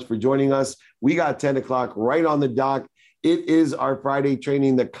 so much for joining us. We got 10 o'clock right on the dot. It is our Friday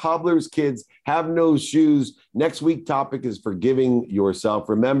training. The Cobbler's kids have no shoes. Next week topic is forgiving yourself.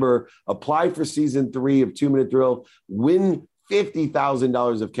 Remember, apply for season 3 of 2-Minute Drill. Win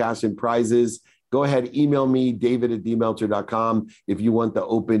 $50,000 of cash and prizes. Go ahead, email me, david@dmelter.com, if you want the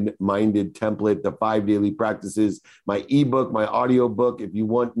open-minded template, the 5 daily practices, my ebook, my audio book. If you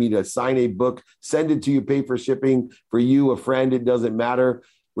want me to sign a book, send it to you, pay for shipping. For you, a friend, it doesn't matter.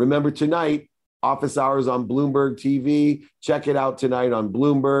 Remember tonight, office hours on Bloomberg TV. Check it out tonight on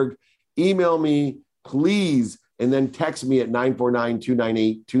Bloomberg. Email me, please, and then text me at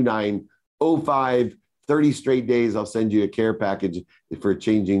 949-298-2905. 30 straight days, I'll send you a care package for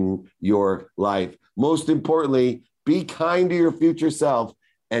changing your life. Most importantly, be kind to your future self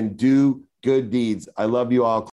and do good deeds. I love you all.